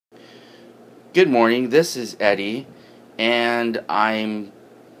Good morning, this is Eddie, and I'm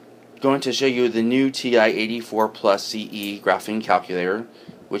going to show you the new TI-84 Plus CE graphing calculator,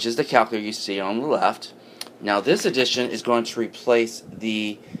 which is the calculator you see on the left. Now this edition is going to replace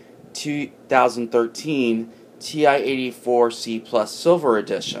the 2013 TI-84C Plus Silver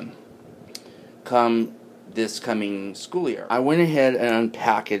Edition come this coming school year. I went ahead and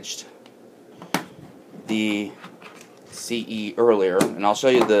unpackaged the CE earlier, and I'll show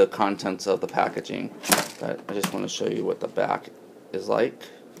you the contents of the packaging, but I just want to show you what the back is like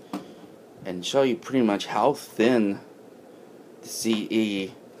and show you pretty much how thin the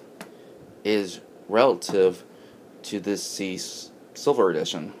CE is relative to this C Silver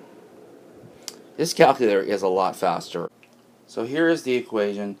Edition. This calculator is a lot faster. So here is the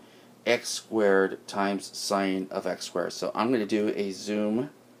equation: x squared times sine of x squared. So I'm going to do a zoom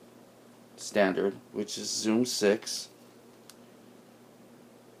standard, which is zoom 6.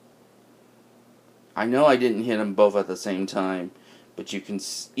 I know I didn't hit them both at the same time, but you can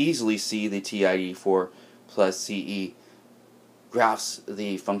easily see the TI-84 plus CE graphs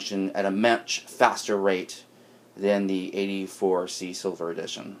the function at a much faster rate than the 84C Silver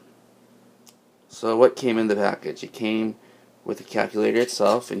Edition. So what came in the package? It came with the calculator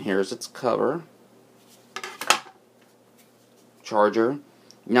itself, and here's its cover. Charger.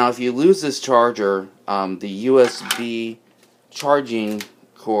 Now if you lose this charger, the USB charging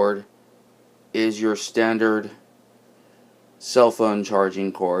cord is your standard cell phone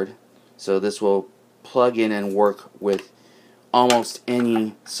charging cord, so this will plug in and work with almost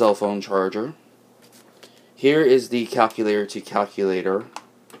any cell phone charger. Here is the calculator to calculator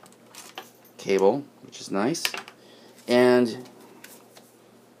cable, which is nice, and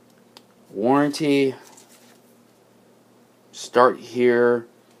warranty, start here,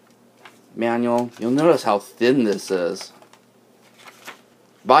 manual. You'll notice how thin this is.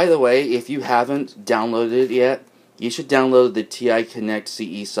 By the way, if you haven't downloaded it yet, you should download the TI Connect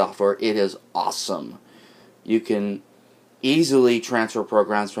CE software. It is awesome. You can easily transfer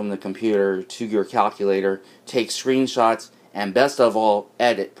programs from the computer to your calculator, take screenshots, and best of all,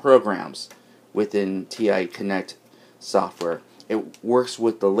 edit programs within TI Connect software. It works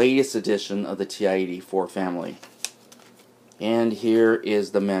with the latest edition of the TI-84 family. And here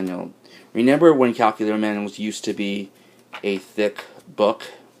is the manual. Remember when calculator manuals used to be a thick book,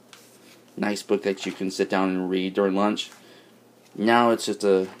 nice book that you can sit down and read during lunch? Now it's just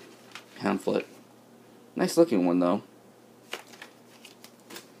a pamphlet. Nice looking one though.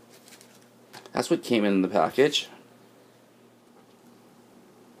 That's what came in the package.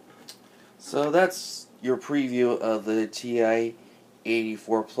 So that's your preview of the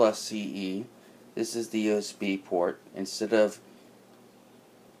TI-84 Plus CE. This is the USB port. Instead of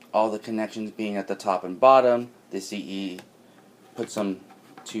all the connections being at the top and bottom, the CE puts them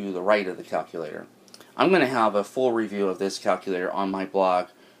to the right of the calculator. I'm going to have a full review of this calculator on my blog,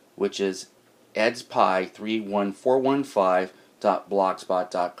 which is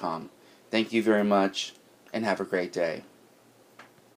edspie31415.blogspot.com. Thank you very much, and have a great day.